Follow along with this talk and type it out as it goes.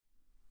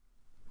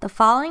The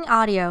following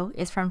audio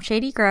is from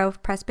Shady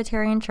Grove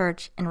Presbyterian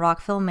Church in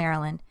Rockville,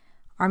 Maryland.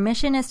 Our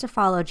mission is to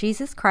follow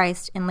Jesus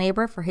Christ and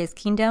labor for his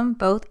kingdom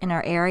both in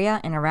our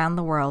area and around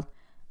the world.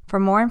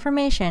 For more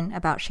information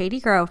about Shady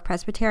Grove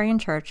Presbyterian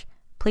Church,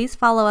 please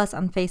follow us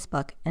on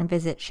Facebook and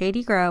visit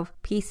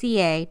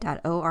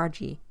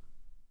shadygrovepca.org. If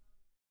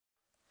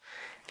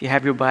you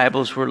have your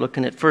Bibles, we're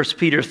looking at 1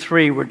 Peter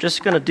 3. We're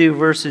just going to do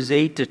verses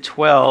 8 to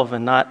 12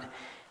 and not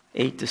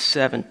 8 to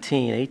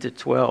 17, 8 to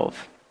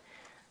 12.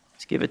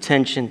 Let's give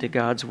attention to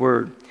God's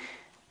word.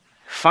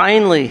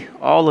 Finally,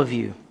 all of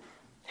you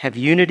have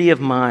unity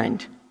of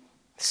mind,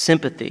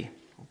 sympathy,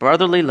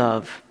 brotherly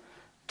love,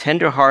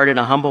 tender heart, and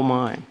a humble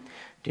mind.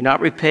 Do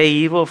not repay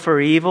evil for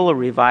evil or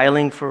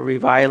reviling for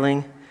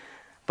reviling,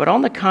 but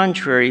on the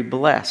contrary,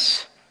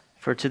 bless.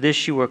 For to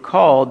this you were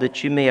called,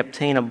 that you may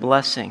obtain a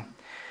blessing.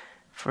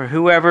 For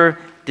whoever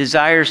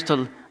desires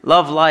to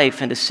love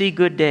life and to see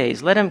good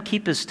days, let him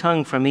keep his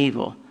tongue from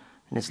evil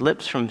and his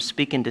lips from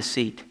speaking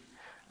deceit.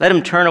 Let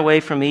him turn away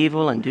from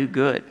evil and do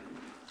good.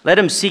 Let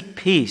him seek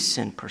peace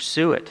and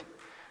pursue it.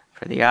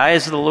 For the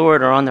eyes of the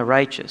Lord are on the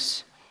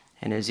righteous,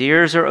 and his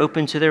ears are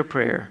open to their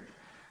prayer.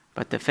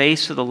 But the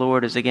face of the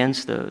Lord is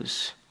against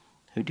those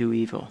who do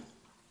evil.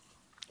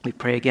 We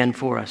pray again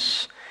for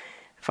us.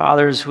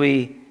 Father, as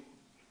we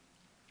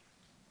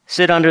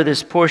sit under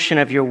this portion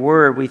of your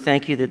word, we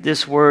thank you that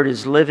this word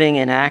is living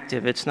and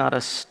active. It's not a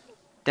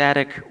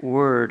static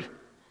word.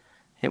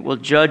 It will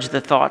judge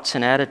the thoughts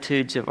and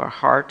attitudes of our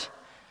heart.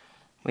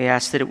 We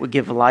ask that it would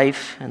give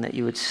life and that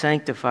you would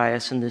sanctify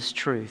us in this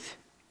truth.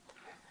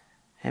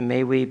 And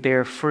may we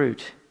bear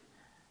fruit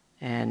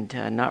and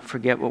not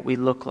forget what we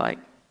look like.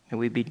 May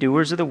we be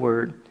doers of the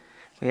word.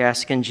 We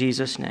ask in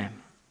Jesus'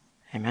 name.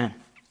 Amen.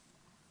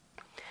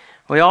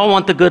 We all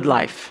want the good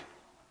life.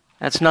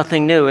 That's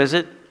nothing new, is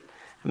it?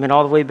 I mean,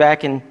 all the way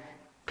back in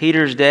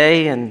Peter's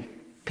day, and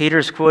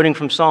Peter's quoting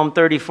from Psalm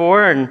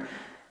 34, and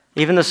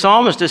even the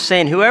psalmist is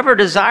saying, whoever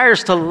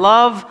desires to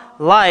love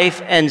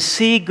life and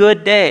see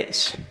good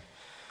days.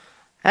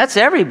 That's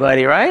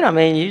everybody, right? I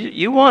mean,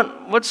 you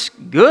want what's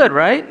good,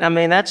 right? I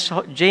mean, that's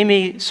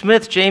James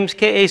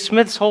K.A.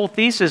 Smith's whole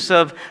thesis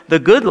of the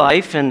good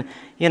life. And,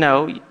 you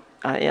know,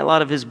 a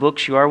lot of his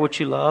books, You Are What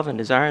You Love and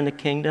Desiring the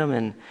Kingdom,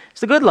 and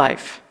it's the good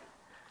life.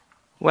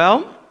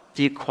 Well,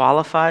 do you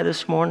qualify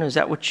this morning? Is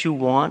that what you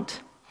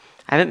want?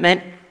 I haven't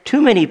met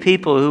too many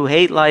people who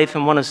hate life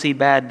and want to see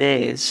bad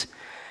days.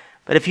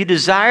 But if you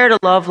desire to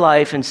love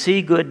life and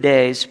see good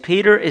days,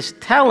 Peter is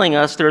telling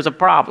us there's a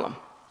problem.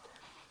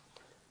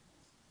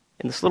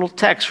 In this little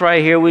text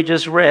right here we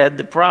just read,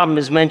 the problem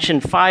is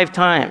mentioned 5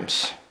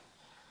 times.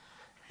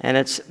 And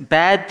it's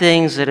bad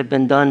things that have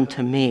been done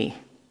to me.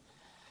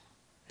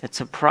 It's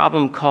a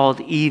problem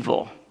called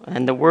evil.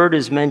 And the word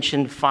is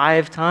mentioned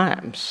 5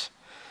 times.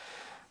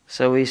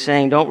 So he's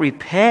saying, don't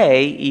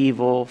repay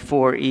evil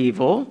for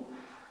evil.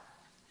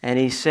 And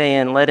he's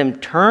saying, let him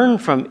turn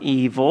from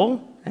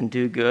evil and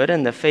do good.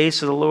 And the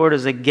face of the Lord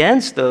is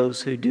against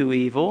those who do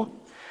evil.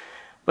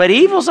 But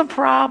evil's a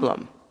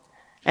problem.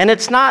 And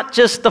it's not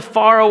just the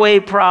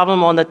faraway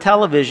problem on the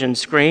television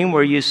screen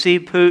where you see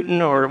Putin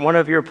or one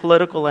of your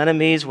political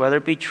enemies, whether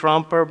it be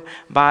Trump or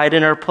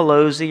Biden or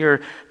Pelosi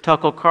or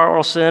Tucker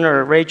Carlson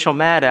or Rachel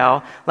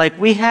Maddow. Like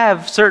we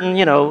have certain,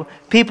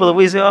 people that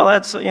we say, oh,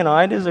 that's,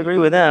 I disagree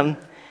with them.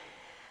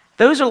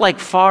 Those are like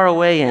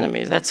faraway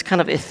enemies. That's kind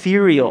of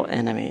ethereal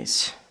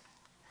enemies.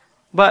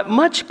 But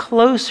much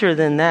closer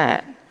than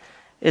that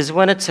is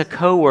when it's a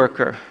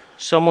coworker,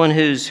 someone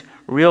who's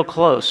real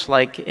close,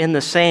 like in the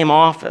same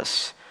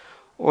office,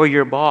 or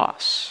your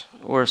boss,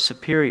 or a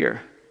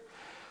superior,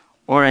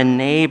 or a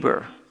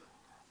neighbor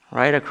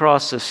right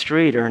across the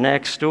street or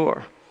next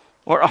door,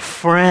 or a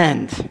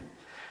friend,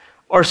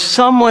 or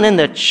someone in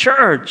the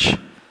church,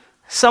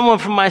 someone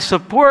from my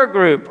support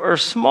group or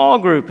small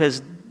group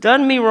has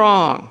done me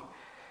wrong,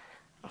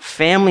 a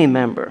family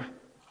member,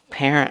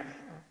 parent,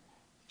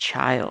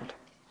 child,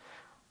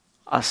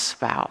 a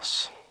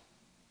spouse.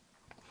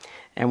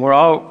 And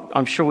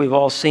I'm sure we've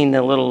all seen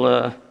the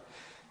little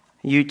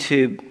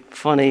YouTube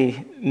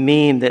funny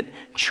meme that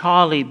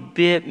Charlie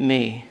bit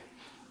me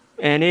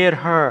and it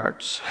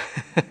hurts.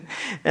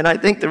 And I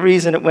think the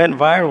reason it went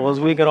viral is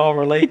we could all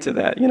relate to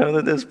that.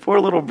 That this poor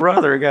little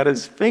brother got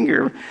his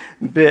finger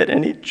bit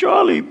and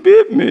Charlie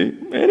bit me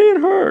and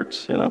it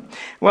hurts,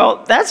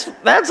 Well, that's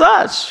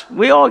us.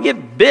 We all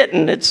get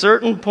bitten at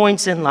certain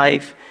points in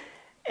life.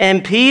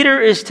 And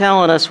Peter is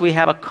telling us we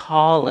have a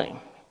calling.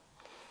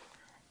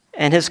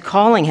 And his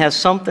calling has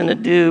something to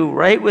do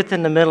right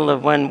within the middle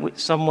of when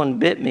someone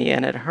bit me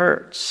and it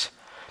hurts.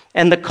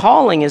 And the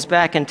calling is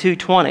back in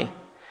 2:20.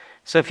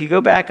 So if you go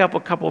back up a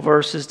couple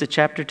verses to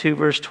chapter 2,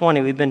 verse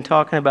 20, we've been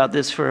talking about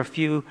this for a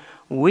few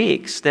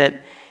weeks,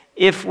 that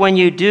if when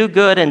you do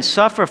good and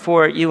suffer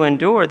for it, you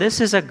endure,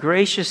 this is a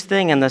gracious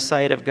thing in the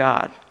sight of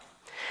God.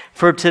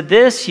 For to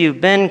this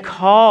you've been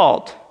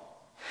called,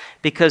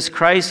 because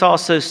Christ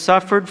also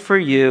suffered for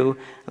you,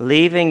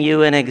 leaving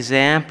you an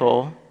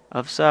example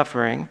of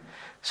suffering,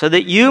 so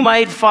that you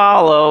might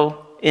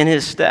follow in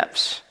his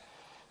steps.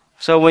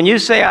 So when you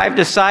say, I've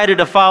decided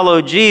to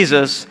follow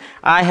Jesus,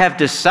 I have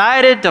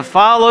decided to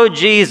follow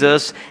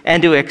Jesus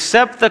and to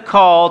accept the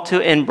call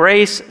to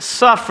embrace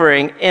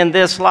suffering in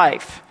this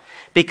life.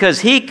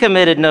 Because he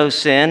committed no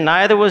sin,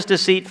 neither was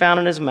deceit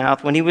found in his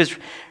mouth. When he was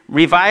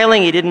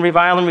reviling, he didn't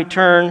revile in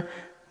return.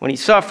 When he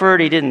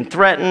suffered, he didn't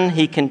threaten.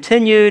 He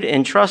continued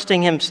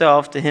entrusting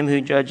himself to him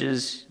who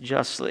judges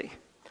justly.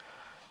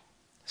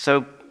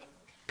 So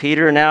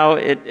Peter now,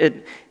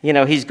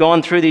 he's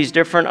gone through these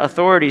different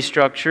authority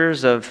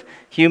structures of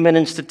human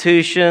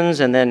institutions,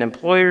 and then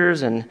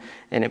employers and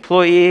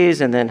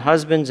employees, and then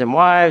husbands and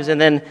wives, and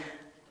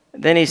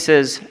then he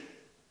says,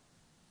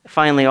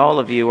 finally, all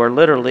of you are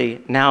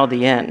literally now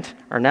the end,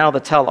 or now the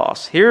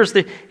telos. Here's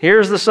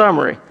the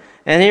summary,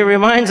 and he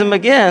reminds them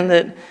again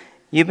that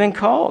you've been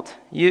called.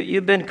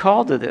 You've been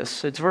called to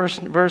this. It's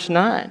verse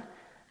 9.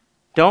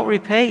 Don't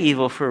repay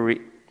evil for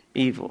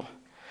evil,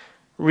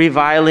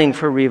 reviling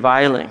for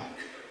reviling.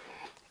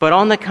 But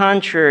on the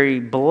contrary,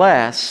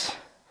 bless,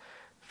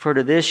 for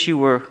to this you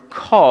were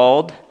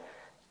called,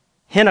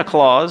 hina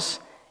clause,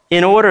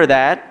 in order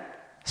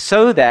that,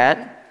 so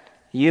that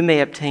you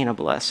may obtain a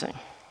blessing.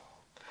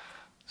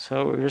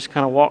 So we're just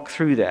kind of walk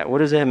through that. What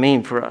does that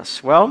mean for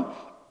us? Well,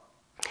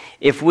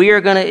 if we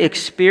are going to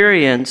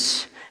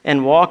experience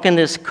and walk in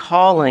this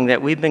calling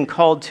that we've been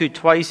called to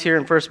twice here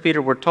in 1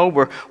 Peter, we're told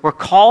we're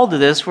called to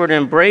this. We're to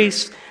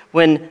embrace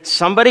when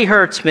somebody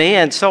hurts me,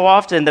 and so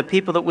often the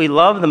people that we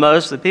love the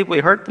most, the people we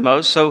hurt the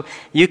most, so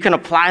you can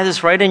apply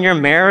this right in your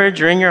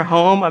marriage or in your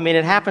home. I mean,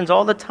 it happens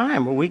all the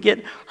time where we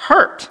get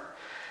hurt.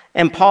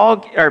 And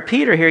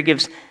Peter here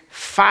gives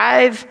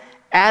 5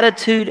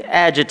 attitude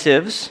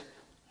adjectives.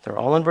 They're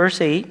all in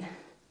verse 8.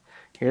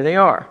 Here they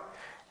are.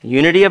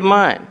 Unity of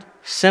mind,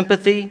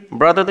 sympathy,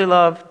 brotherly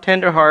love,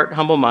 tender heart,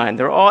 humble mind.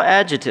 They're all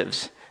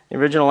adjectives in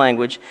the original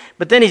language.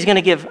 But then he's going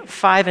to give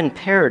 5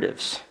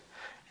 imperatives.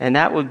 And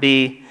that would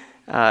be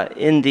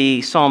in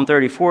the Psalm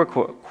 34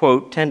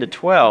 quote, 10 to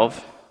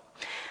 12.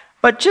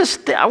 But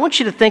I want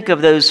you to think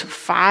of those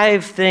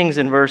 5 things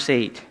in verse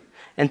 8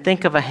 and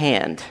think of a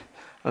hand.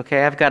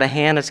 Okay, I've got a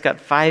hand that's got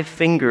 5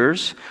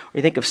 fingers. Or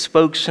you think of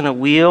spokes in a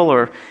wheel,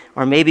 or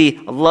maybe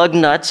lug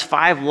nuts,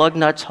 5 lug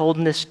nuts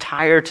holding this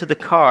tire to the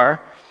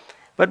car.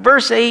 But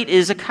verse 8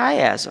 is a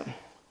chiasm.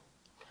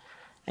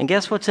 And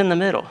guess what's in the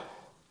middle?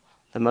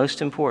 The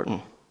most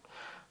important,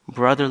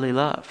 brotherly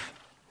love.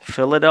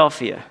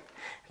 Philadelphia.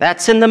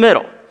 That's in the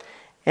middle.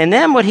 And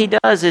then what he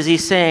does is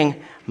he's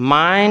saying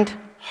mind,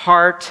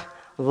 heart,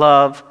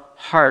 love,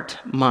 heart,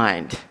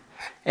 mind.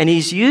 And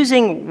he's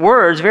using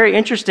words very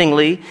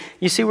interestingly.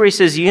 You see where he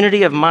says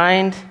unity of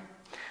mind,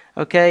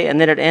 okay, and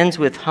then it ends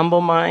with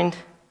humble mind.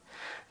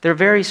 They're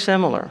very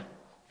similar.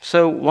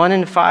 So 1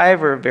 and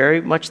 5 are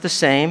very much the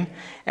same.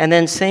 And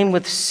then same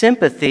with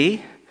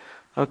sympathy,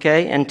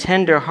 okay, and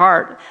tender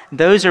heart.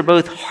 Those are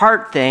both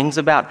heart things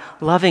about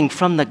loving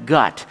from the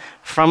gut,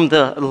 from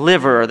the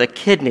liver or the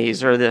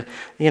kidneys or the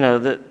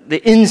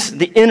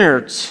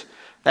innards.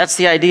 That's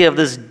the idea of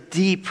this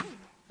deep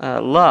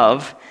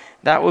love.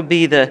 That would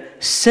be the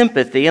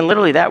sympathy. And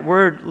literally that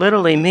word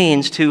literally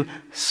means to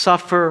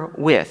suffer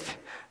with.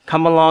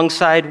 Come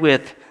alongside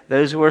with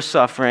those who are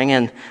suffering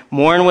and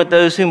mourn with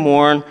those who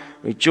mourn.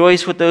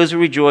 Rejoice with those who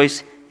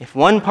rejoice. If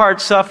one part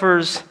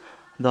suffers,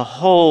 the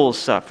whole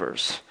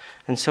suffers.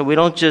 And so we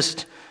don't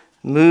just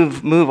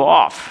move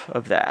off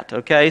of that,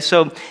 okay?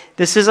 So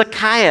this is a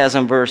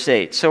chiasm, verse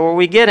 8. So are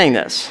we getting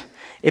this?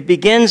 It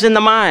begins in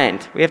the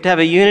mind. We have to have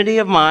a unity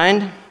of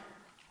mind,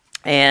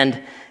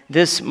 and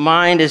this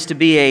mind is to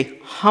be a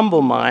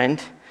humble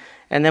mind,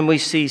 and then we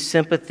see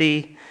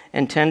sympathy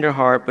and tender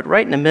heart, but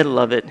right in the middle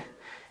of it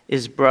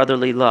is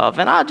brotherly love.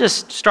 And I'll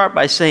just start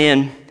by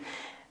saying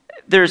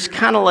there's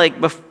kind of like,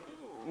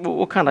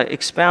 we'll kind of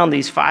expound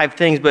these 5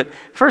 things, but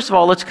first of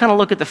all, let's kind of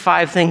look at the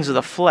 5 things of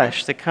the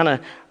flesh that kind of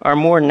are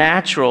more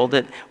natural,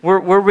 that we're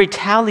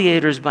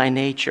retaliators by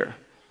nature.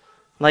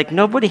 Like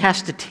nobody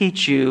has to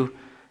teach you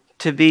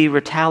to be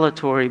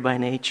retaliatory by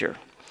nature.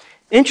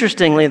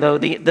 Interestingly, though,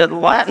 the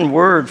Latin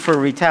word for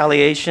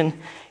retaliation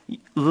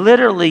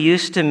literally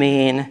used to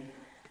mean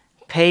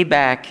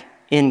payback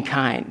in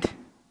kind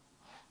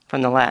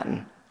from the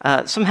Latin.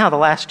 Somehow the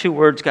last 2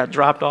 words got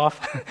dropped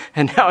off,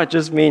 and now it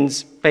just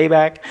means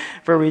payback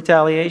for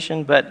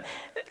retaliation. But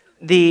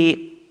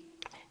the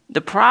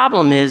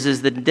problem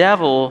is the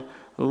devil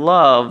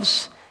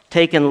loves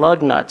taking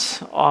lug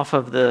nuts off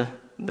of the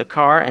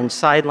car and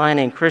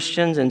sidelining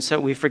Christians, and so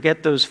we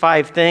forget those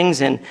 5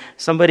 things, and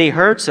somebody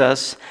hurts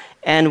us,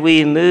 and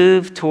we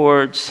move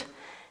towards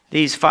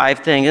these 5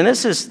 things. And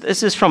this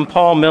is from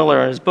Paul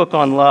Miller in his book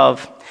on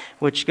love,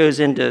 which goes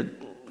into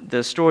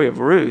the story of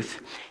Ruth.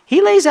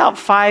 He lays out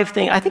 5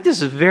 things. I think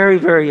this is very,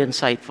 very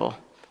insightful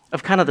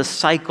of kind of the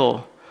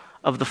cycle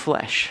of the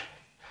flesh.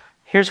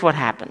 Here's what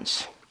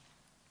happens.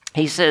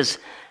 He says,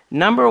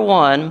 number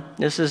 1,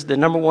 this is the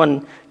number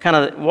 1 kind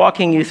of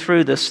walking you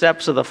through the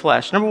steps of the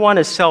flesh. Number 1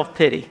 is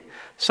self-pity.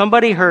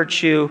 Somebody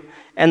hurts you,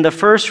 and the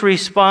first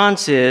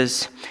response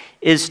is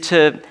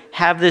to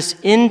have this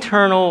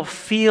internal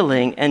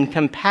feeling and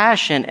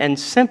compassion and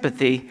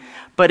sympathy,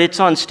 but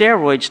it's on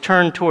steroids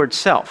turned towards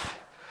self.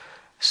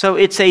 So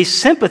it's a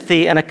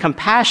sympathy and a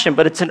compassion,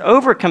 but it's an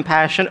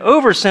over-compassion,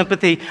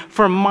 over-sympathy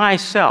for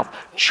myself.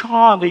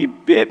 Charlie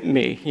bit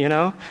me,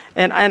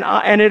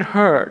 and it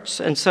hurts.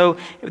 And so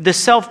the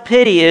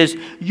self-pity is,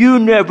 you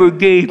never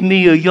gave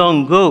me a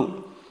young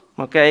goat,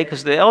 okay?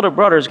 Because the elder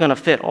brother is going to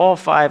fit all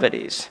 5 of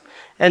these.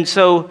 And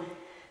so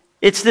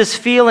it's this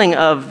feeling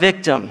of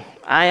victim.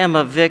 I am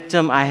a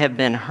victim. I have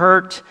been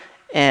hurt,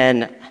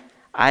 and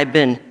I've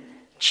been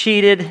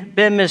cheated,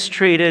 been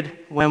mistreated.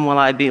 When will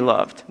I be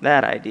loved?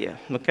 That idea,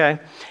 okay?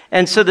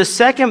 And so the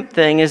second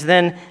thing is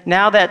then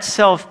now that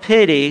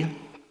self-pity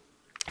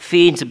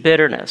feeds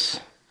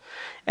bitterness.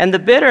 And the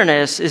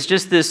bitterness is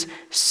just this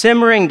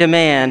simmering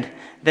demand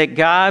that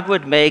God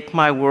would make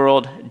my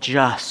world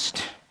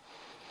just.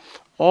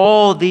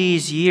 All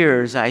these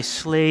years I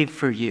slaved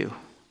for you.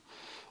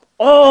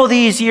 All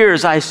these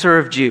years I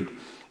served you.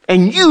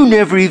 And you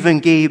never even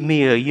gave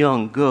me a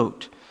young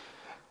goat.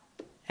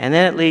 And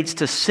then it leads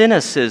to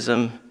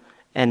cynicism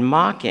and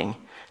mocking,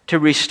 to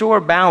restore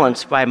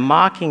balance by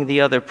mocking the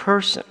other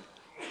person.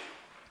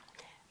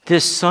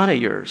 This son of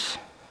yours,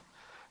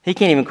 he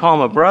can't even call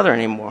him a brother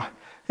anymore.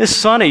 This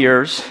son of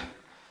yours,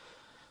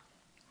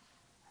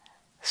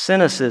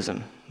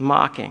 cynicism,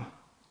 mocking.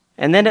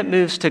 And then it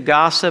moves to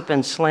gossip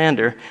and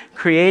slander,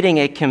 creating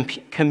a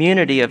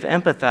community of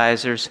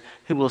empathizers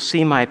who will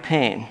see my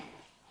pain.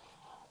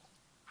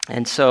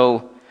 And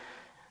so,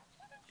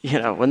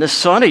 when this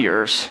son of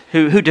yours,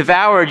 who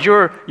devoured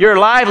your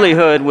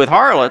livelihood with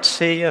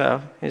harlots,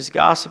 is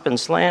gossip and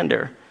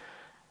slander.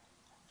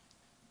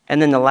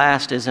 And then the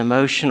last is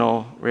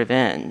emotional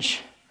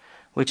revenge,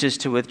 which is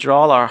to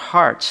withdraw our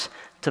hearts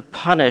to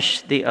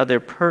punish the other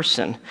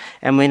person.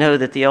 And we know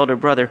that the elder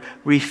brother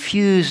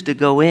refused to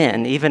go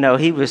in, even though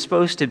he was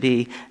supposed to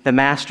be the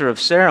master of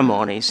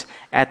ceremonies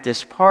at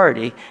this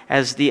party,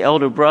 as the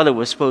elder brother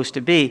was supposed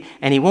to be.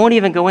 And he won't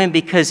even go in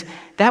because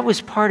that was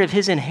part of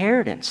his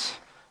inheritance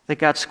that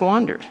got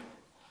squandered.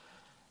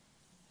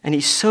 And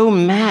he's so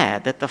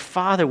mad that the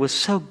father was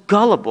so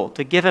gullible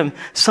to give him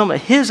some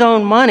of his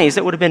own monies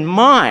that would have been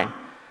mine.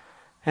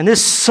 And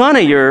this son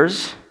of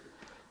yours,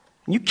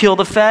 you killed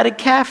a fatted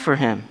calf for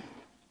him.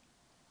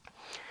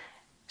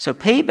 So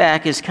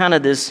payback is kind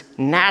of this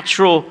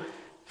natural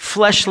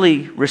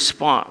fleshly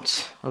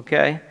response,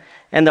 okay?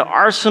 And the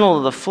arsenal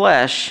of the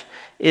flesh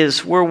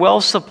is we're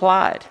well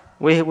supplied.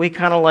 We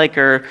kind of like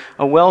are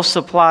a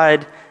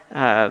well-supplied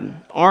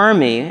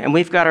army, and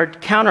we've got our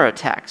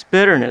counterattacks: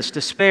 bitterness,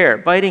 despair,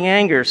 biting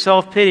anger,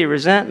 self-pity,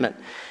 resentment.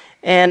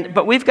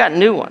 But we've got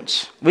new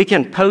ones. We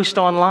can post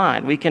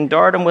online. We can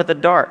dart them with a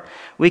dart.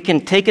 We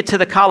can take it to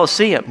the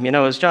Colosseum,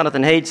 as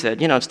Jonathan Haidt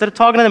said. Instead of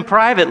talking to them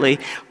privately,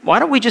 why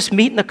don't we just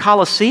meet in the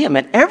Colosseum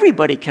and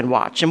everybody can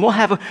watch, and we'll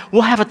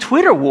have a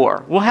Twitter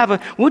war.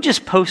 We'll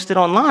just post it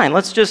online.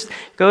 Let's just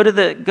go to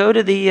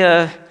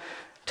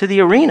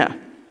the arena.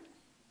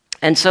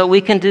 And so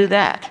we can do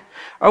that.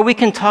 Or we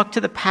can talk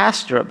to the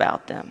pastor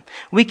about them.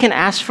 We can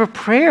ask for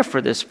prayer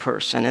for this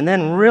person and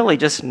then really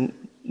just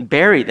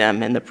bury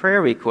them in the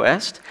prayer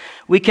request.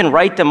 We can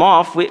write them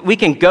off. We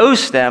can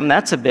ghost them.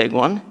 That's a big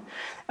one.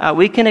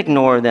 We can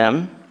ignore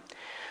them.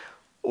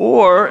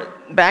 Or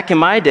back in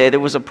my day,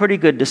 there was a pretty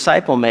good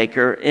disciple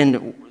maker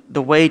in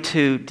the way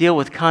to deal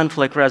with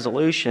conflict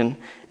resolution,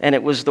 and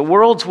it was the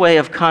world's way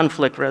of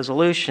conflict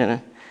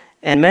resolution.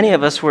 And many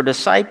of us were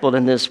discipled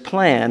in this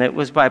plan. It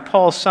was by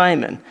Paul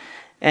Simon.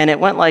 And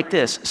it went like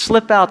this: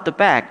 slip out the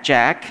back,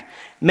 Jack.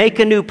 Make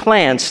a new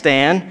plan,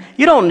 Stan.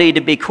 You don't need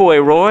to be coy,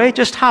 Roy.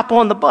 Just hop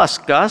on the bus,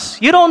 Gus.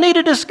 You don't need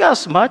to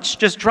discuss much.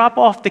 Just drop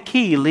off the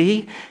key,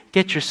 Lee.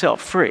 Get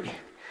yourself free.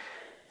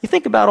 You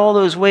think about all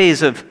those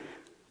ways of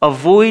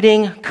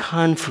avoiding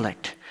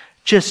conflict.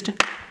 Just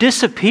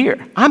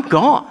disappear. I'm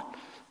gone.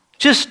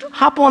 Just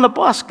hop on the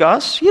bus,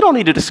 Gus. You don't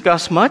need to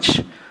discuss much.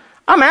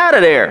 I'm out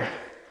of there.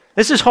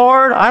 This is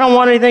hard. I don't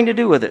want anything to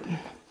do with it.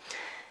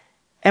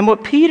 And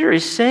what Peter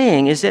is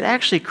saying is that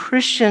actually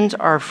Christians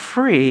are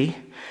free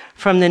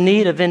from the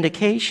need of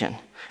vindication,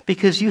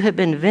 because you have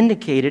been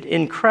vindicated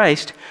in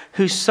Christ,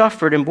 who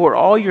suffered and bore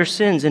all your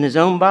sins in his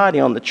own body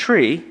on the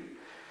tree,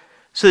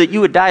 so that you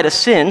would die to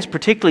sins,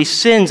 particularly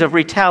sins of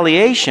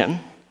retaliation,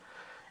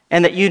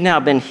 and that you've now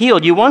been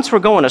healed. You once were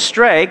going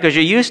astray because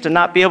you used to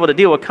not be able to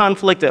deal with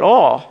conflict at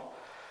all.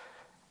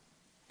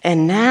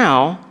 And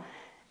now,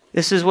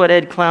 this is what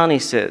Ed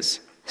Clowney says: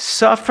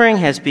 suffering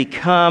has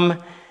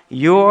become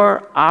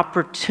your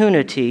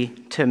opportunity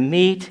to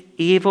meet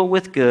evil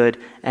with good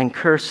and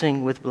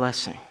cursing with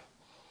blessing.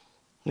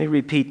 Let me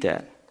repeat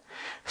that.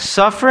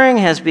 Suffering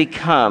has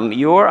become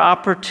your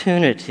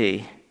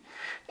opportunity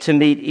to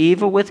meet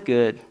evil with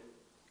good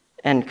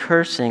and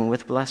cursing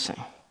with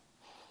blessing.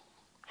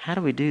 How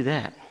do we do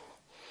that?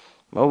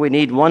 Well, we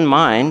need one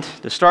mind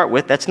to start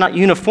with. That's not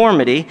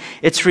uniformity.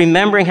 It's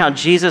remembering how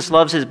Jesus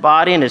loves his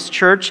body and his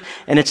church,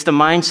 and it's the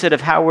mindset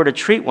of how we're to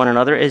treat one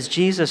another, as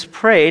Jesus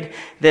prayed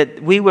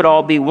that we would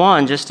all be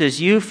one, just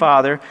as you,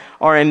 Father,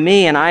 are in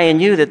me and I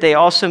in you, that they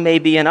also may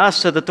be in us,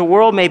 so that the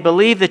world may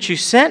believe that you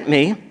sent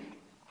me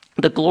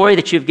The glory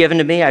that you've given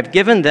to me, I've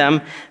given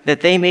them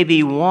that they may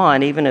be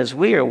one, even as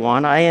we are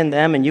one, I and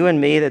them and you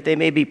and me, that they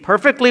may be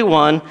perfectly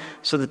one,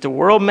 so that the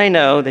world may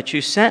know that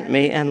you sent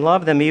me and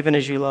love them even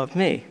as you love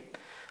me.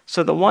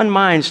 So the one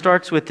mind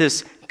starts with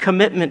this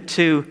commitment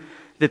to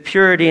the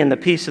purity and the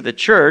peace of the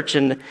church,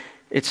 and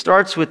it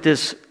starts with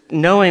this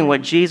knowing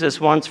what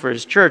Jesus wants for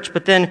his church.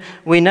 But then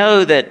we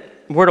know that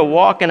we're to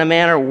walk in a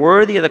manner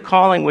worthy of the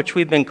calling which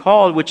we've been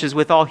called, which is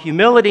with all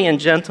humility and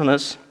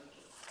gentleness,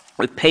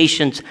 with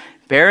patience,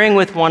 bearing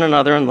with one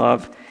another in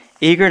love,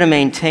 eager to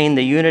maintain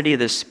the unity of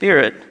the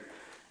Spirit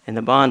in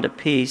the bond of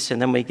peace.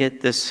 And then we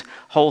get this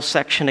whole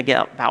section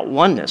about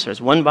oneness.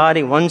 There's one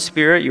body, one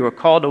Spirit. You are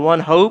called to one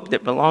hope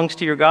that belongs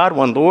to your God,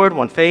 one Lord,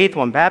 one faith,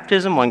 one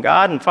baptism, one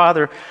God and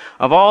Father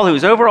of all, who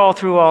is over all,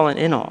 through all, and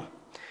in all.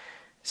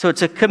 So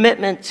it's a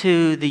commitment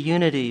to the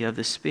unity of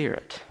the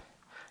Spirit.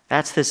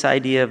 That's this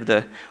idea of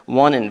the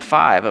 1 and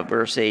 5 of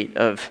verse 8,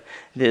 of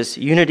this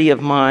unity of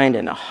mind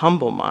and a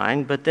humble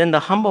mind. But then the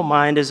humble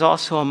mind is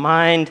also a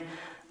mind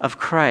of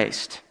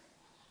Christ.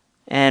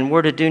 And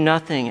we're to do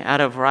nothing out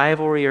of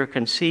rivalry or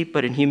conceit,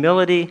 but in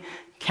humility,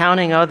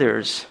 counting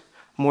others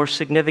more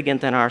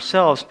significant than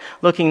ourselves,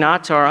 looking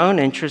not to our own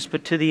interest,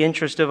 but to the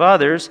interest of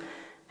others,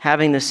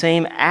 having the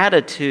same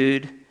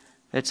attitude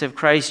that's of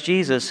Christ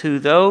Jesus, who,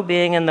 though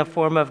being in the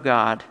form of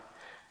God,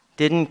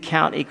 didn't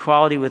count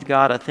equality with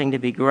God a thing to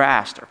be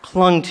grasped or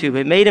clung to.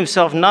 He made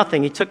himself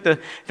nothing. He took the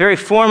very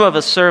form of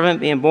a servant,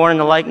 being born in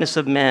the likeness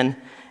of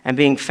men, and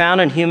being found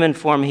in human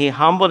form, he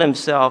humbled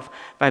himself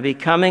by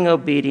becoming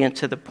obedient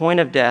to the point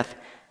of death,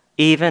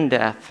 even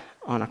death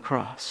on a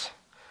cross.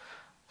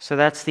 So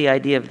that's the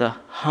idea of the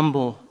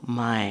humble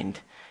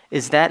mind.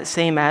 Is that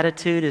same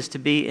attitude is to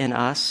be in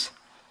us,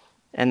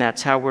 and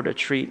that's how we're to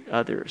treat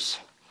others.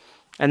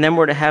 And then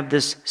we're to have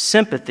this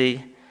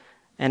sympathy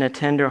and a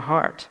tender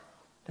heart.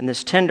 And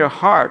this tender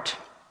heart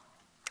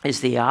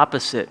is the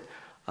opposite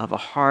of a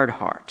hard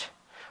heart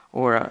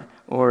or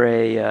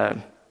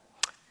a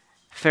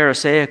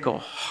pharisaical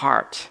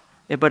heart.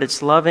 But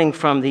it's loving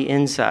from the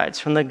insides,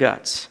 from the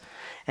guts.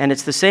 And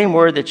it's the same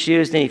word that's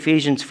used in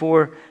Ephesians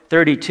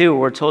 4:32, where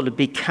we're told to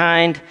be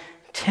kind,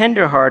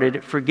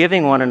 tender-hearted,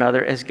 forgiving one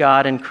another as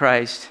God in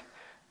Christ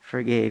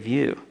forgave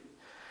you.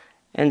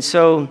 And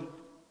so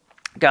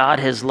God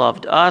has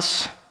loved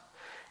us,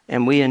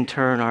 and we in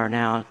turn are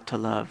now to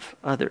love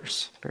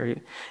others.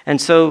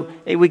 And so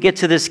we get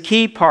to this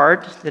key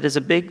part that is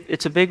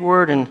it's a big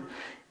word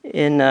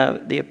in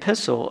the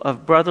epistle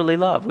of brotherly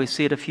love. We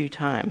see it a few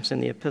times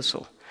in the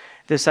epistle.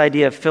 This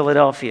idea of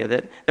Philadelphia,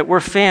 that we're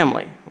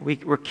family.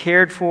 We're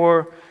cared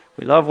for.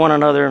 We love one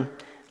another.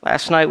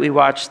 Last night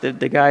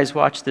the guys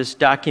watched this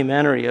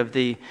documentary of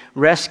the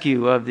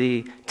rescue of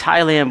the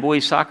Thailand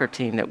boys soccer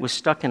team that was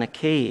stuck in a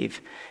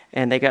cave,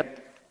 and they got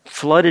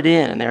flooded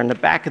in, and they're in the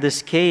back of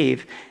this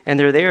cave, and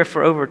they're there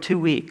for over 2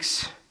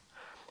 weeks.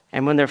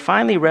 And when they're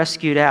finally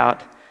rescued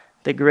out,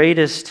 the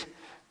greatest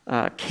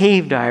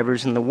cave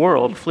divers in the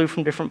world flew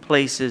from different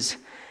places,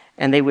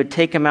 and they would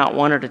take them out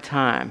one at a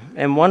time.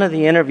 And one of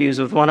the interviews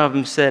with one of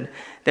them said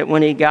that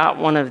when he got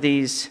one of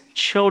these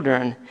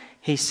children,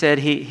 he said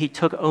he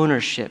took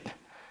ownership,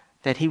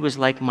 that he was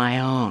like my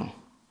own,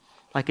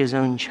 like his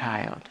own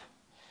child.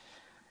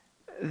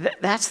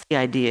 That's the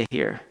idea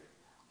here.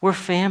 We're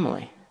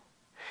family.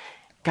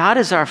 God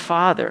is our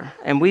Father,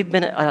 and we've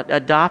been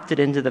adopted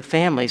into the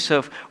family. So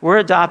if we're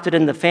adopted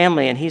in the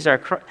family, and He's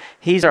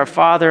our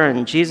Father,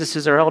 and Jesus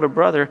is our elder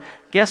brother,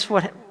 guess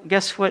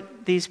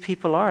what these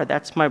people are?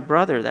 That's my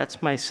brother.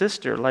 That's my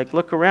sister. Like,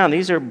 look around.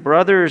 These are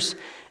brothers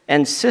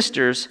and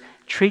sisters.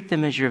 Treat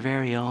them as your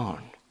very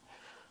own.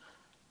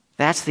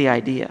 That's the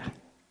idea.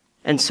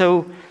 And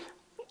so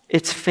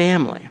it's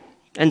family.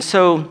 And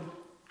so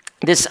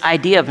this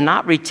idea of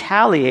not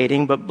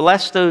retaliating, but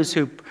bless those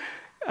who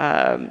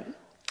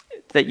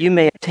that you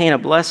may obtain a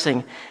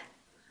blessing.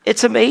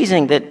 It's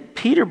amazing that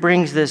Peter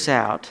brings this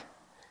out,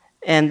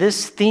 and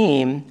this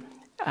theme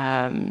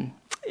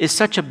is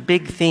such a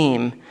big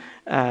theme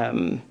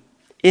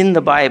in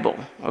the Bible,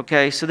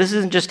 okay? So this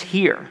isn't just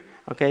here,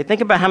 okay?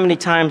 Think about how many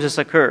times this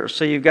occurs.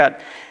 So you've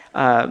got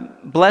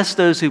bless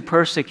those who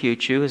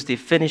persecute you is the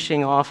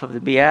finishing off of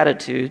the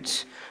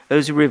Beatitudes.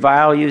 Those who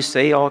revile you,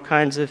 say all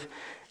kinds of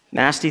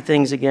nasty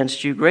things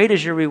against you. Great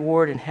is your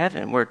reward in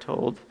heaven, we're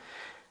told.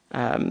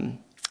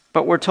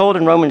 But we're told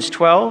in Romans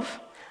 12,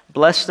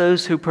 bless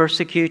those who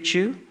persecute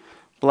you,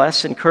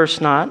 bless and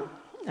curse not,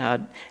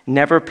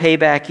 never pay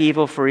back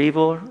evil for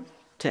evil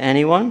to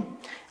anyone.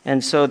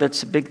 And so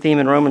that's a big theme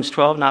in Romans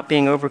 12, not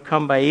being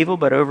overcome by evil,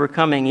 but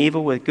overcoming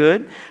evil with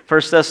good.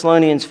 1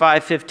 Thessalonians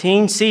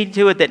 5:15, see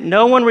to it that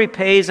no one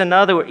repays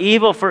another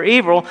evil for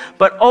evil,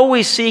 but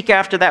always seek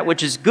after that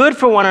which is good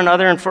for one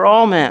another and for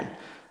all men.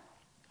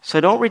 So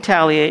don't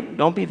retaliate,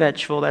 don't be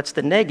vengeful, that's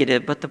the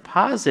negative, but the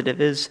positive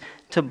is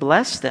to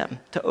bless them,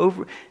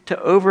 to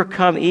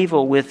overcome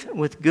evil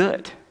with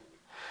good.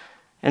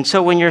 And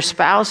so when your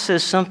spouse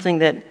says something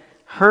that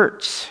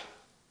hurts,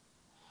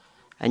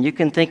 and you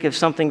can think of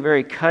something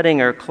very cutting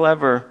or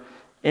clever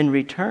in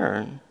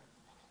return,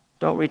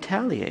 don't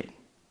retaliate.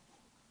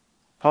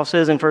 Paul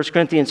says in 1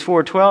 Corinthians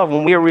 4:12,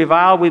 when we are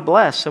reviled, we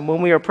bless, and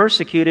when we are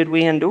persecuted,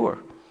 we endure.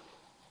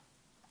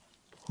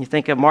 You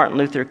think of Martin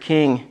Luther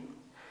King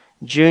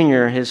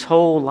Jr., his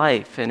whole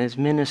life and his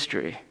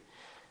ministry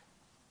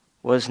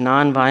was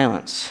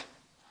nonviolence.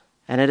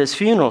 And at his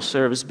funeral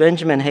service,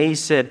 Benjamin Hayes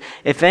said,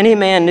 if any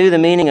man knew the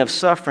meaning of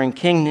suffering,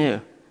 King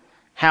knew.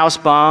 House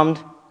bombed,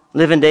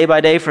 living day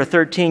by day for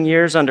 13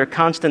 years under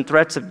constant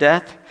threats of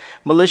death,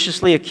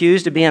 maliciously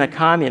accused of being a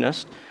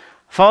communist,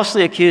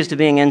 falsely accused of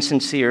being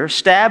insincere,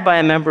 stabbed by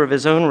a member of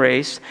his own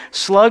race,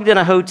 slugged in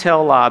a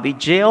hotel lobby,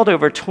 jailed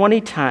over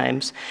 20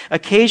 times,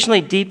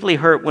 occasionally deeply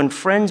hurt when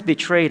friends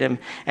betrayed him,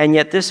 and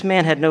yet this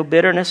man had no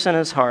bitterness in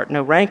his heart,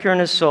 no rancor in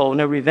his soul,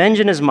 no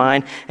revenge in his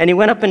mind, and he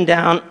went up and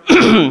down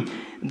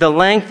the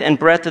length and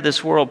breadth of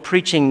this world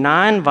preaching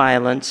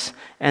nonviolence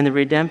and the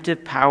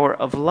redemptive power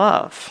of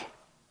love.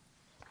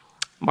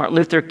 Martin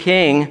Luther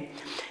King,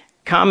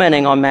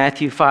 commenting on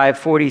Matthew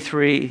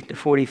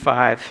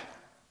 5:43-45,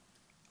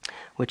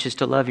 which is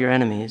to love your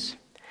enemies,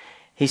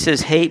 he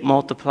says, hate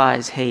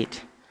multiplies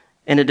hate.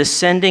 In a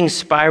descending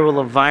spiral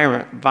of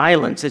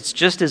violence, it's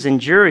just as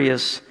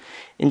injurious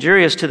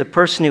to the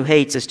person who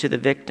hates as to the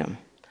victim.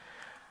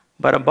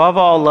 But above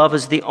all, love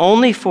is the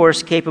only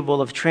force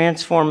capable of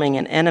transforming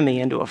an enemy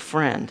into a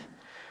friend,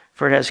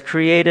 for it has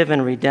creative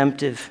and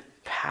redemptive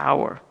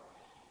power.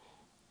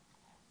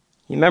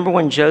 You remember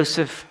when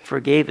Joseph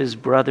forgave his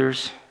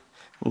brothers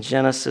in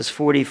Genesis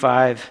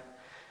 45?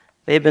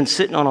 They had been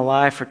sitting on a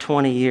lie for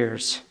 20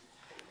 years.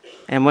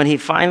 And when he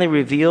finally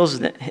reveals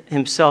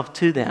himself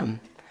to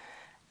them,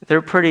 they're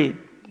afraid.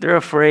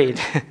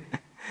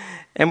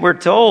 And we're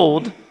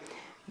told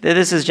that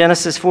this is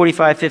Genesis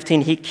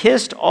 45:15. He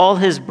kissed all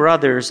his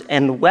brothers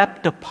and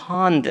wept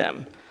upon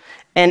them.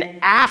 And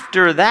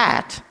after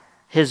that,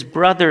 his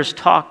brothers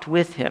talked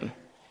with him.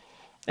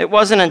 It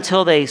wasn't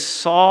until they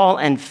saw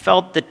and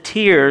felt the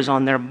tears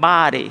on their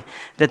body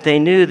that they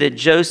knew that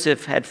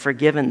Joseph had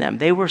forgiven them.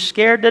 They were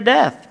scared to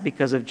death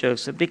because of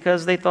Joseph,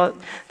 because they thought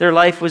their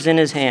life was in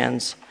his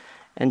hands.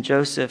 And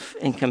Joseph,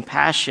 in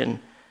compassion,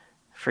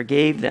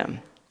 forgave them.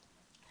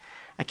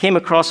 I came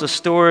across a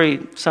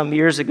story some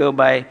years ago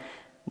by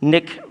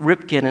Nick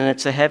Ripken, and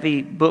it's a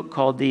heavy book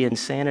called The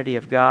Insanity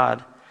of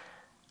God.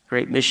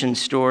 Great mission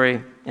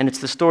story. And it's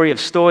the story of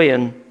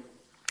Stoyan.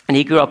 And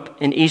he grew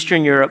up in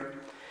Eastern Europe.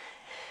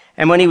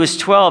 And when he was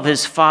 12,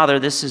 his father,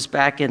 this is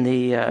back in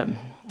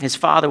his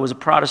father was a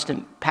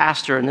Protestant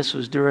pastor, and this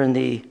was during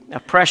the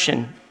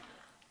oppression.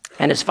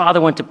 And his father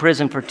went to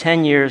prison for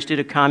 10 years due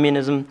to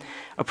communism,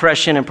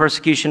 oppression, and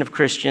persecution of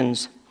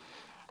Christians.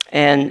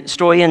 And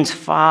Stoyan's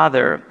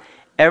father,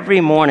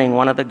 every morning,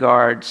 one of the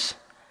guards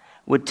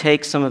would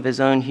take some of his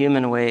own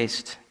human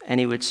waste,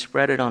 and he would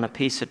spread it on a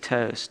piece of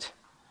toast,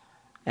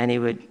 and he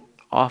would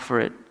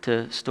offer it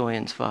to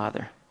Stoyan's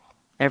father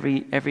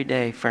every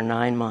day for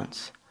 9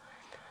 months.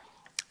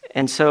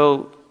 And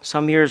so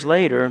some years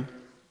later,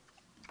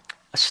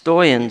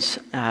 Stoyan's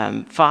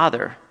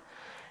father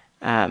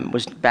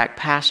was back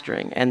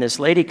pastoring, and this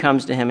lady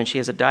comes to him, and she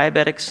has a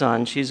diabetic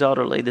son. She's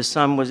elderly. The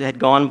son had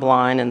gone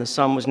blind, and the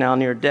son was now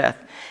near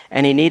death,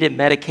 and he needed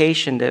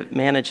medication to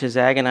manage his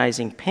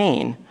agonizing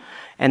pain,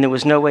 and there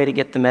was no way to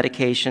get the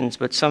medications,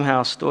 but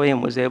somehow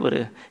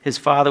Stoyan his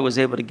father was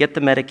able to get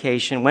the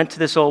medication, went to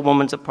this old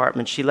woman's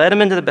apartment. She led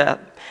him into the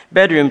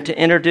bedroom to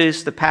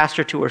introduce the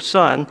pastor to her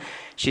son.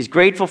 She's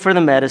grateful for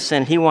the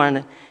medicine. She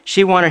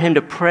wanted him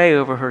to pray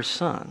over her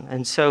son.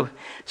 And so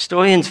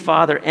Stoyan's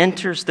father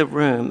enters the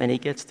room, and he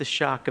gets the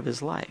shock of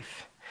his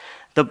life.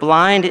 The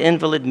blind,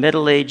 invalid,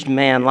 middle-aged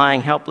man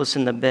lying helpless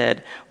in the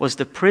bed was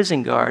the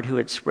prison guard who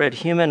had spread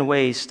human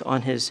waste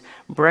on his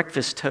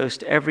breakfast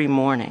toast every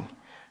morning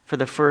for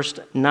the first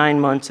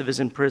 9 months of his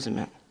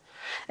imprisonment.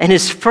 And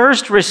his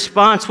first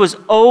response was,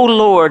 "Oh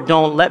Lord,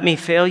 don't let me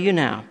fail you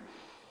now."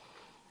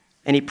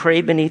 And he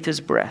prayed beneath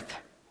his breath.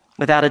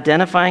 Without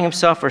identifying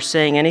himself or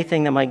saying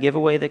anything that might give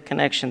away the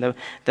connection,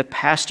 the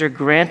pastor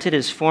granted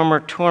his former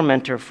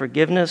tormentor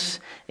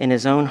forgiveness in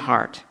his own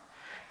heart,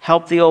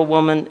 helped the old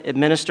woman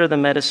administer the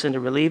medicine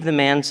to relieve the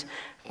man's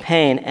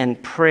pain,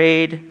 and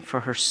prayed for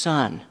her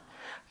son.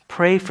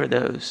 Pray for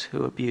those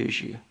who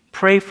abuse you.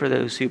 Pray for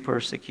those who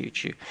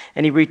persecute you.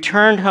 And he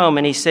returned home,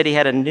 and he said he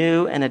had a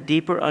new and a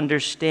deeper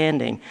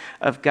understanding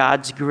of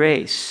God's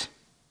grace.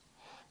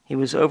 He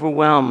was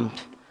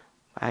overwhelmed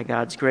by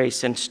God's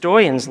grace. And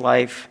Stoyan's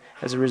life,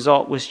 as a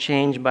result, was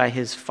changed by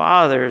his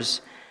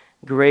father's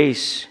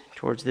grace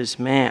towards this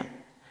man.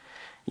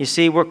 You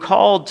see, we're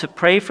called to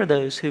pray for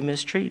those who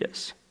mistreat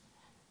us.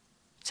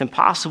 It's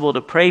impossible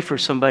to pray for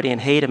somebody and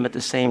hate them at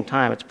the same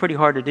time. It's pretty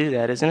hard to do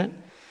that, isn't it?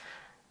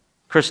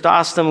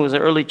 Chrysostom was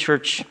an early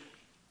church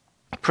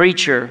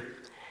preacher.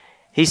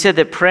 He said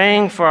that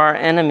praying for our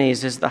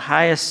enemies is the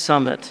highest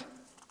summit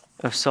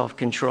of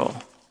self-control.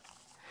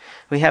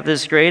 We have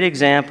this great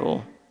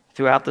example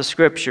throughout the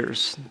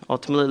scriptures,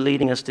 ultimately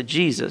leading us to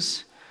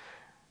Jesus.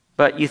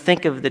 But you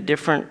think of the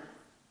different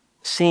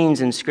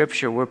scenes in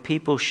scripture where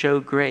people show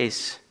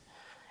grace,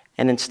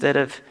 and instead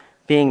of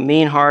being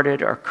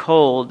mean-hearted or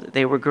cold,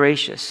 they were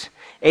gracious.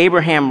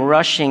 Abraham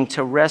rushing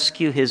to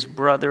rescue his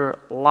brother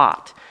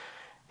Lot,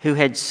 who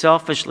had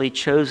selfishly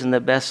chosen the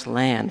best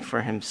land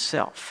for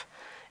himself,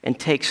 and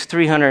takes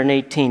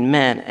 318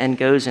 men and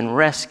goes and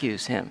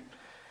rescues him.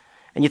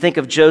 And you think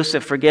of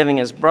Joseph forgiving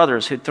his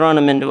brothers who'd thrown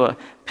him into a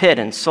pit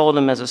and sold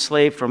him as a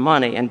slave for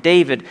money, and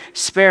David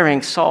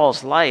sparing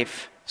Saul's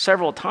life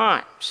several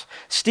times.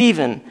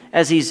 Stephen,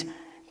 as he's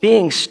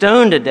being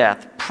stoned to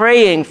death,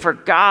 praying for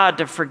God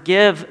to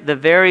forgive the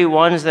very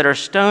ones that are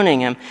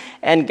stoning him.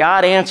 And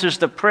God answers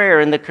the prayer,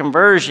 and the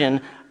conversion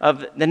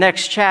of the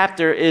next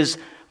chapter is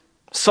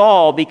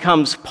Saul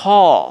becomes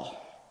Paul.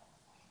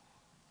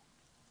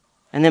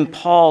 And then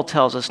Paul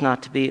tells us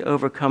not to be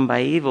overcome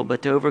by evil,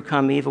 but to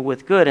overcome evil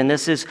with good. And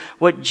this is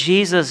what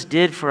Jesus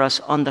did for us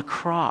on the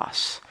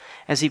cross.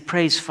 As he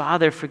prays,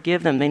 Father,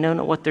 forgive them. They know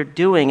not what they're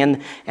doing.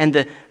 And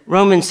the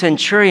Roman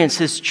centurion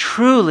says,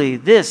 truly,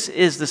 this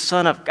is the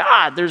Son of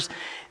God.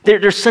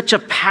 There's such a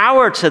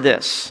power to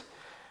this,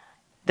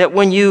 that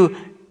when you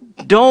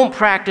don't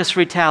practice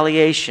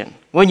retaliation,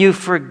 when you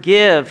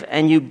forgive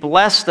and you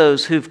bless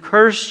those who've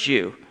cursed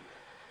you,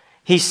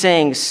 he's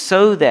saying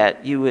so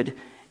that you would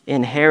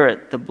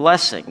inherit the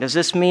blessing. Does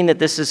this mean that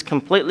this is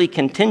completely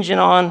contingent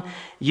on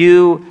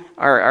you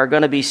are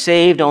going to be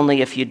saved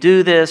only if you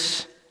do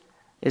this?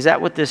 Is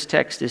that what this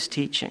text is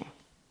teaching?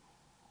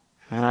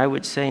 And I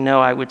would say no.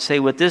 I would say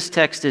what this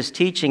text is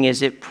teaching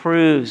is it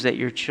proves that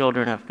you're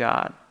children of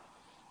God.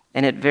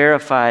 And it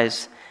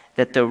verifies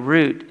that the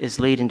root is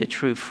leading to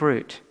true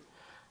fruit.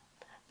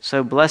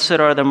 So blessed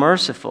are the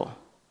merciful,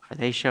 for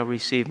they shall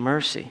receive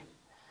mercy.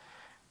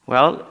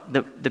 Well,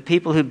 the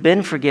people who've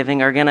been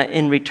forgiving are going to,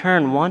 in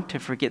return, want to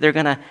forgive. They're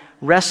going to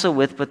wrestle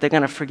with, but they're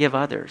going to forgive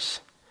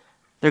others.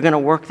 They're going to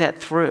work that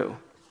through.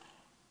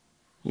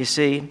 You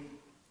see?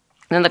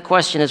 Then the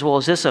question is, well,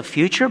 is this a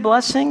future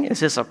blessing? Is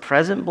this a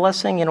present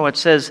blessing? You know, it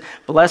says,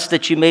 blessed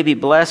that you may be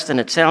blessed, and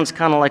it sounds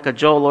kind of like a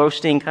Joel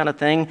Osteen kind of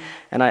thing.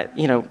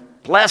 And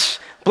blessed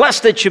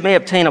that you may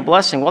obtain a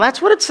blessing. Well,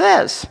 that's what it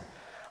says.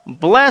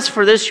 Blessed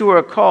for this you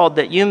are called,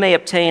 that you may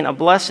obtain a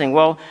blessing.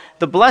 Well,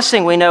 the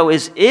blessing we know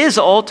is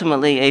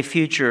ultimately a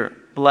future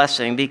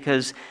blessing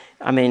because,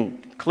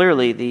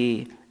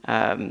 clearly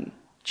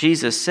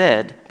Jesus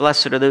said,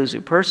 blessed are those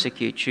who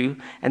persecute you.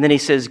 And then he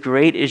says,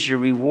 great is your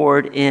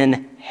reward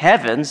in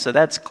heaven. So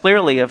that's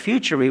clearly a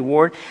future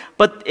reward.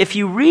 But if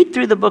you read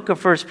through the book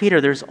of 1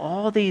 Peter, there's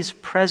all these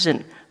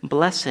present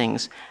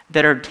blessings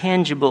that are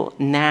tangible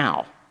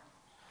now.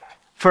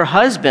 For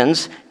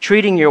husbands,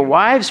 treating your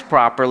wives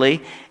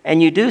properly,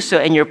 and you do so,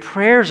 and your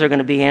prayers are going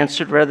to be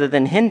answered rather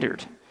than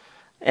hindered.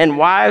 And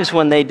wives,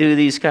 when they do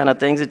these kind of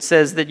things, it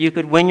says that you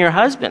could win your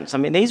husbands.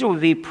 These would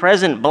be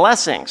present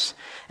blessings.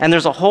 And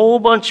there's a whole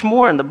bunch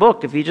more in the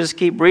book if you just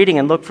keep reading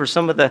and look for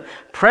some of the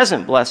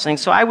present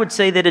blessings. So I would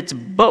say that it's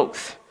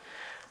both.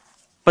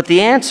 But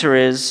the answer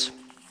is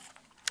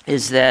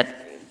that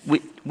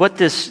what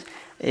this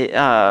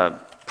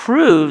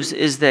proves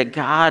is that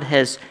God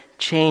has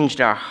changed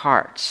our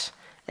hearts.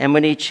 And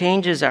when he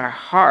changes our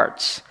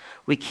hearts,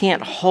 we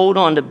can't hold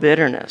on to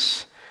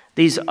bitterness.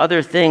 These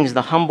other things,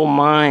 the humble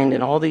mind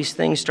and all these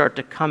things start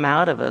to come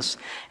out of us.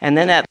 And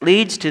then that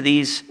leads to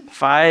these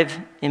 5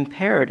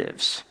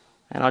 imperatives.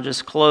 And I'll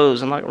just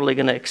close. I'm not really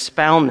going to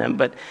expound them,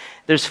 but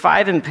there's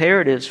 5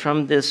 imperatives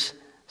from this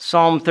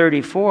Psalm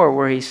 34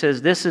 where he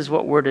says this is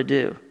what we're to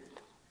do.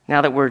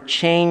 Now that we're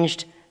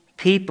changed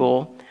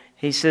people,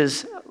 he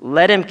says,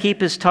 let him keep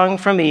his tongue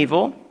from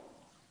evil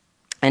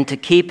and to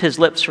keep his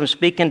lips from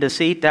speaking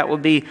deceit. That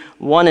would be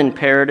one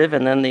imperative,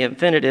 and then the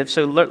infinitive.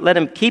 So let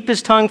him keep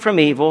his tongue from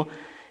evil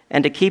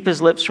and to keep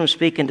his lips from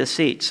speaking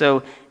deceit.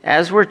 So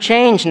as we're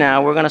changed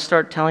now, we're going to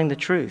start telling the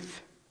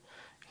truth,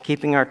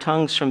 keeping our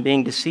tongues from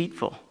being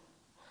deceitful.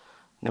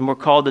 Then we're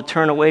called to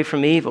turn away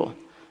from evil,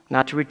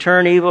 not to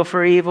return evil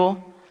for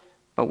evil,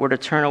 but we're to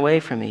turn away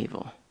from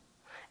evil.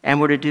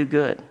 And we're to do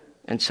good.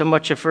 And so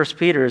much of 1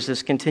 Peter is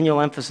this continual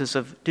emphasis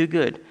of do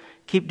good.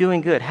 Keep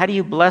doing good. How do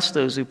you bless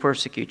those who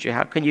persecute you?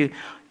 How can you,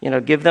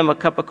 give them a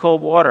cup of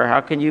cold water? How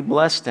can you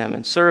bless them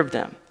and serve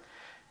them?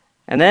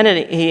 And then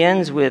he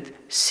ends with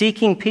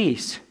seeking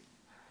peace.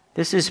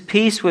 This is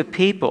peace with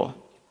people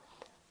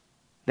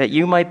that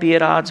you might be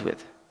at odds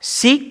with.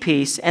 Seek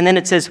peace, and then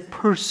it says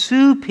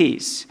pursue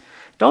peace.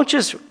 Don't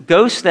just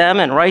ghost them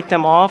and write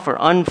them off or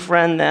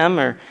unfriend them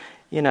or,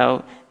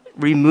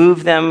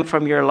 remove them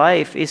from your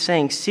life. He's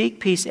saying seek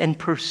peace and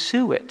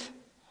pursue it.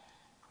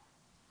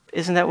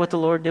 Isn't that what the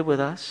Lord did with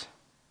us?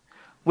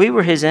 We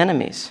were his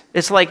enemies.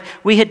 It's like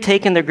we had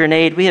taken the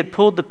grenade, we had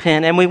pulled the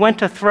pin, and we went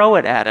to throw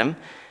it at him,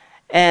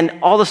 and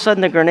all of a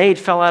sudden the grenade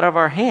fell out of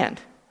our hand.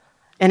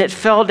 And it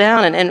fell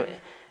down,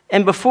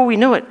 and before we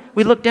knew it,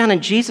 we looked down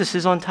and Jesus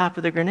is on top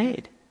of the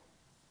grenade.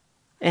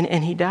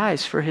 And he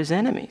dies for his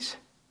enemies.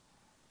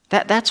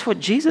 That's what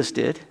Jesus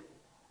did.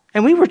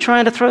 And we were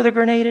trying to throw the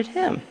grenade at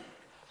him.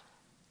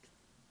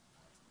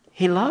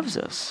 He loves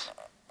us,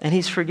 and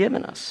he's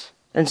forgiven us.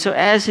 And so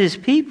as his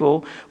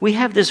people, we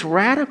have this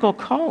radical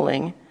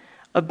calling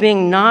of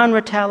being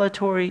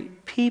non-retaliatory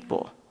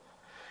people.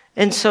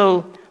 And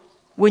so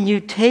when you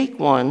take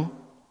one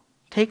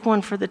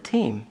for the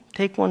team.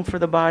 Take one for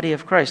the body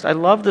of Christ. I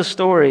love the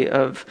story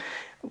of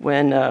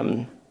when,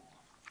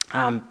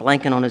 I'm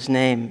blanking on his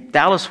name,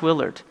 Dallas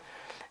Willard.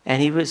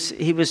 And he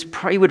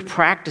would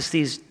practice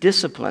these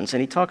disciplines.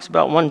 And he talks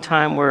about one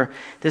time where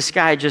this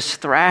guy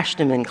just thrashed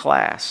him in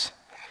class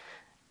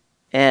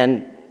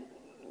and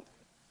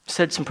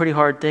said some pretty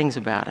hard things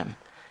about him.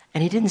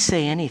 And he didn't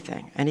say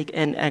anything.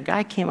 And a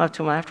guy came up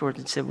to him afterwards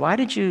and said, "Why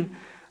did you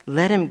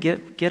let him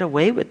get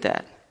away with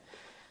that?"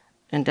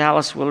 And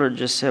Dallas Willard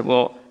just said,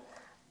 "Well,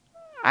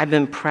 I've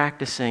been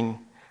practicing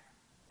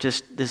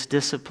just this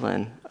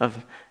discipline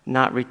of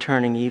not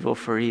returning evil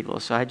for evil.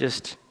 So I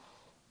just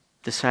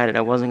decided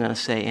I wasn't going to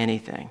say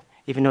anything."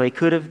 Even though he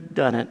could have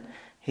done it,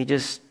 he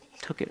just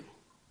took it.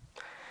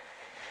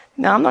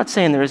 Now, I'm not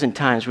saying there isn't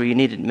times where you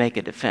need to make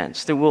a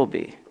defense. There will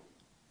be.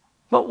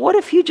 But what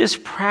if you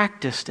just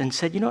practiced and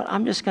said, "You know what,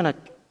 I'm just going to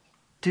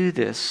do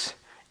this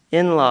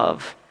in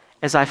love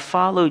as I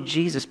follow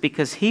Jesus,"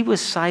 because he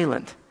was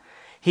silent.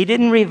 He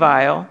didn't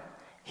revile.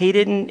 He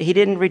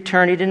didn't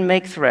return. He didn't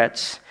make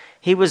threats.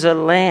 He was a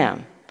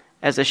lamb,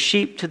 as a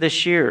sheep to the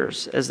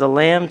shearers, as the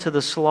lamb to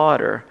the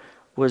slaughter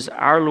was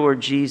our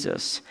Lord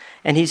Jesus.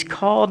 And he's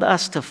called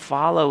us to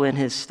follow in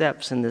his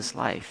steps in this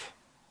life.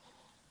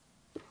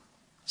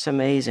 It's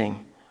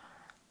amazing.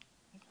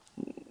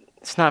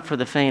 It's not for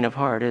the faint of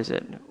heart, is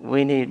it?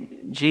 We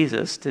need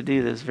Jesus to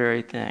do this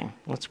very thing.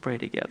 Let's pray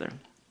together.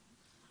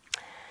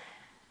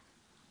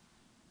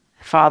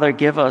 Father,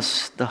 give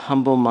us the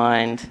humble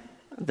mind,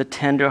 the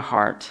tender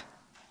heart,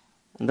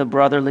 and the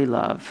brotherly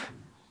love.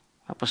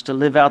 Help us to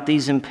live out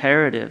these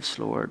imperatives,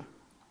 Lord.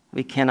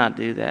 We cannot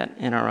do that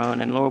in our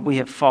own. And Lord, we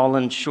have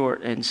fallen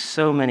short in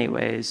so many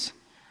ways.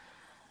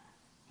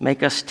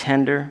 Make us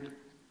tender.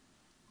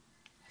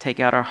 Take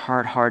out our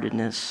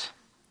hard-heartedness.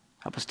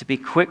 Help us to be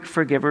quick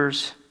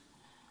forgivers,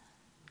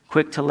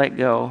 quick to let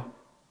go.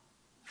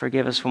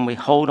 Forgive us when we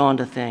hold on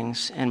to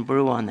things and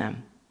brew on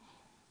them.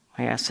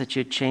 I ask that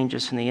you change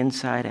us from the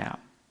inside out.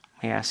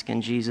 We ask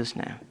in Jesus'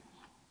 name.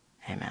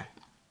 Amen.